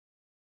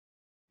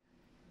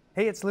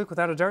Hey, it's Luke with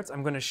Out of Darts.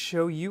 I'm going to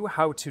show you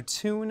how to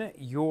tune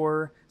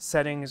your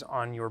settings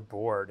on your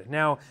board.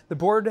 Now, the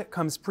board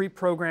comes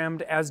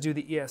pre-programmed, as do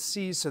the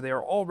ESCs, so they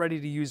are all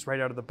ready to use right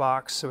out of the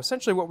box. So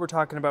essentially what we're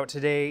talking about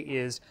today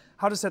is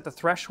how to set the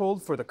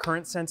threshold for the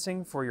current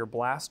sensing for your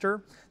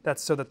blaster.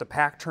 That's so that the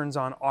pack turns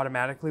on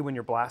automatically when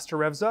your blaster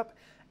revs up,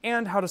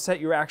 and how to set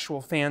your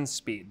actual fan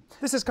speed.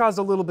 This has caused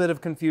a little bit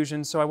of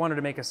confusion, so I wanted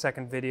to make a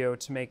second video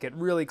to make it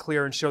really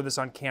clear and show this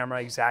on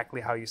camera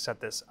exactly how you set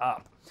this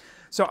up.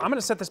 So I'm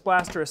gonna set this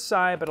blaster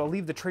aside, but I'll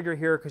leave the trigger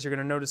here because you're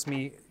gonna notice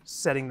me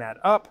setting that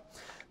up.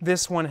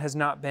 This one has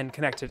not been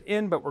connected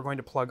in, but we're going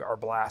to plug our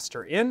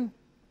blaster in.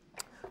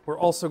 We're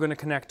also gonna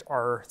connect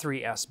our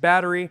 3S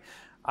battery.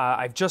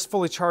 I've just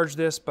fully charged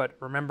this, but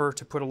remember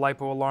to put a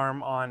LiPo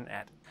alarm on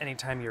at any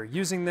time you're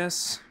using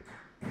this.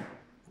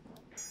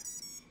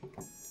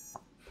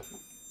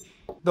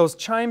 Those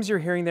chimes you're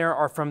hearing there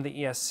are from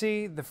the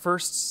ESC. The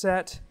first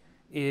set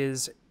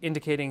is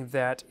indicating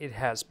that it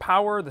has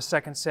power. The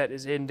second set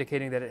is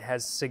indicating that it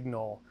has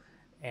signal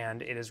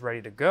and it is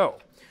ready to go.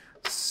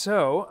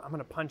 So I'm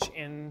gonna punch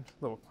in,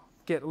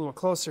 get a little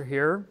closer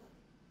here.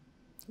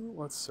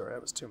 Sorry,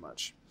 that was too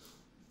much.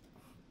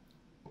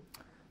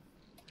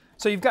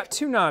 So you've got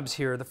two knobs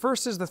here. The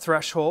first is the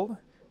threshold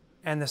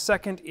and the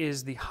second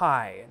is the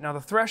high. Now the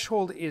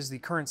threshold is the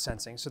current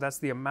sensing, so that's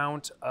the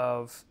amount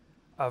of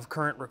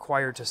current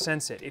required to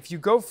sense it. If you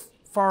go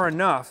far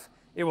enough,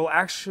 it will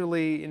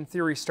actually, in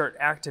theory, start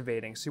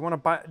activating. So you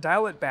want to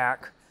dial it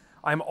back.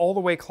 I'm all the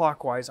way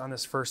clockwise on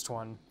this first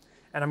one,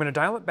 and I'm going to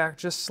dial it back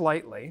just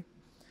slightly,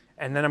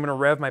 and then I'm going to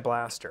rev my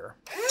blaster.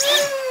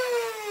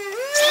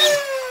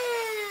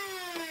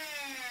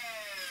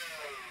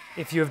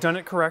 If you have done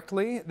it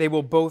correctly, they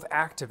will both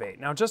activate.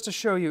 Now, just to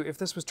show you, if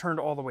this was turned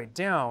all the way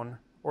down,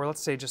 or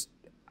let's say just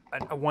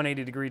a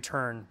 180-degree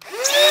turn,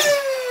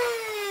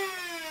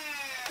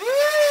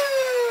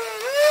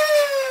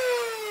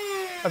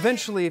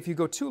 eventually, if you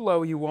go too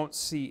low, you won't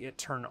see it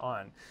turn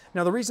on.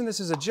 Now, the reason this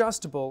is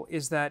adjustable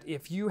is that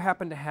if you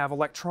happen to have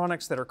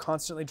electronics that are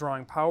constantly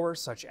drawing power,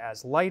 such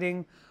as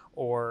lighting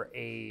or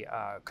a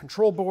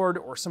control board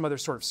or some other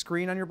sort of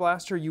screen on your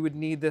blaster, you would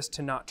need this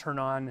to not turn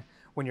on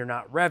when you're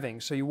not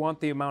revving. So you want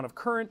the amount of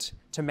current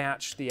to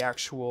match the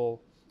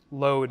actual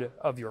load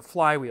of your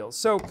flywheels.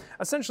 So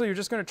essentially, you're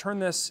just going to turn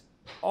this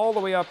all the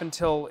way up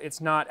until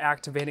it's not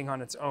activating on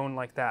its own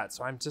like that.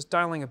 So I'm just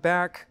dialing it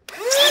back.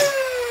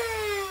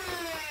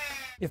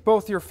 If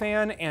both your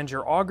fan and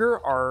your auger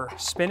are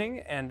spinning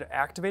and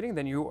activating,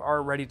 then you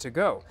are ready to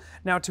go.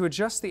 Now, to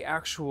adjust the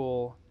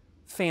actual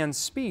fan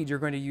speed, you're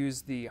going to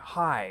use the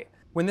high.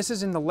 When this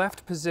is in the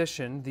left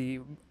position,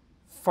 the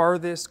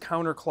farthest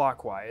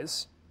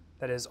counterclockwise,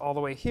 that is all the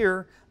way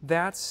here,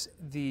 that's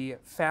the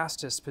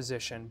fastest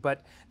position.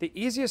 But the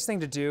easiest thing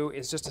to do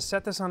is just to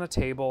set this on a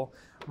table,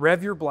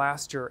 rev your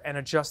blaster, and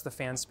adjust the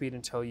fan speed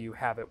until you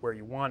have it where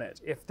you want it.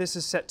 If this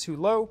is set too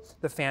low,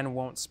 the fan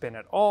won't spin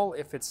at all.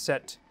 If it's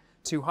set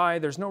too high,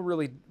 there's no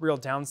real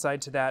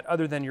downside to that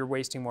other than you're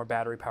wasting more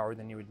battery power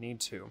than you would need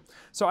to.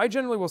 So I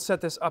generally will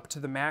set this up to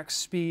the max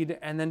speed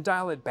and then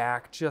dial it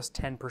back just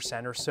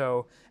 10% or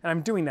so, and I'm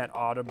doing that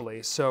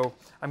audibly. So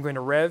I'm going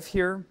to rev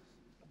here,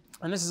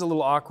 and this is a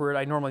little awkward.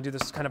 I normally do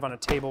this kind of on a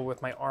table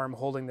with my arm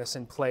holding this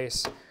in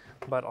place,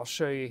 but I'll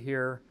show you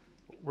here.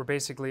 I'm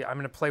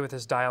going to play with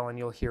this dial and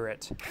you'll hear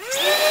it.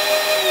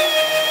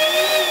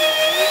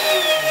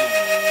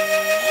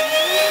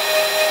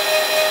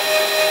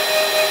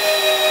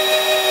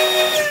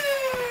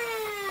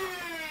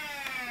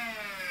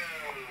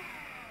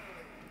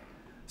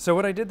 So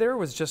what I did there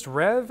was just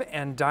rev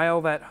and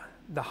dial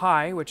the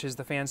high, which is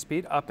the fan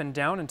speed, up and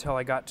down until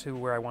I got to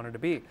where I wanted to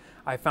be.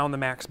 I found the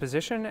max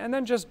position and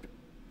then just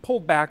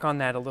pulled back on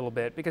that a little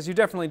bit because you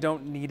definitely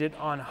don't need it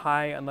on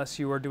high unless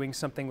you are doing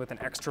something with an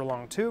extra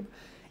long tube.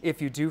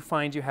 If you do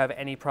find you have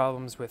any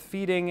problems with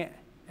feeding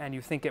and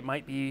you think it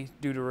might be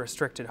due to a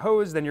restricted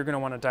hose, then you're going to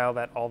want to dial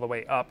that all the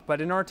way up.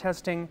 But in our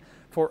testing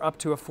for up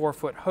to a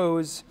 4-foot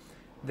hose,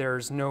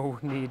 there's no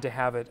need to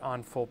have it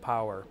on full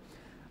power.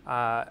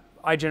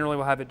 I generally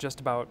will have it just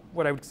about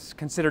what I would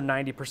consider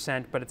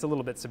 90%, but it's a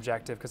little bit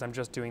subjective because I'm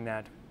just doing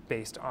that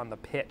based on the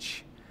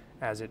pitch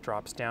as it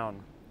drops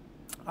down.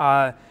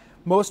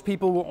 Most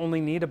people will only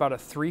need about a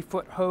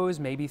 3-foot hose,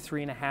 maybe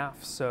 3.5,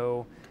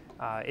 so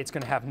it's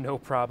going to have no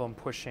problem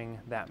pushing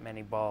that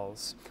many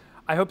balls.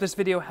 I hope this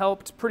video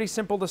helped. Pretty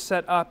simple to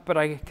set up, but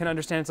I can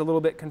understand it's a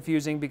little bit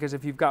confusing because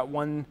if you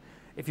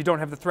don't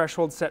have the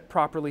threshold set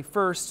properly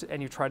first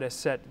and you try to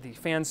set the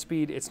fan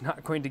speed, it's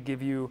not going to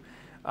give you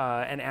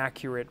an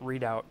accurate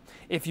readout.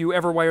 If you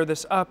ever wire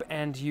this up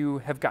and you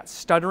have got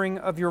stuttering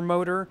of your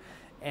motor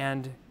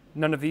and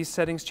none of these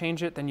settings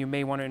change it, then you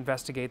may want to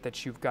investigate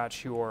that you've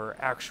got your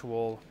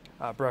actual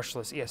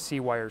brushless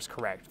ESC wires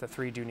correct. The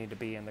 3 do need to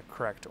be in the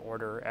correct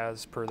order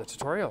as per the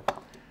tutorial.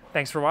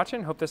 Thanks for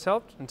watching. Hope this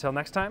helped. Until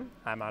next time,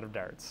 I'm Out of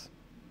Darts.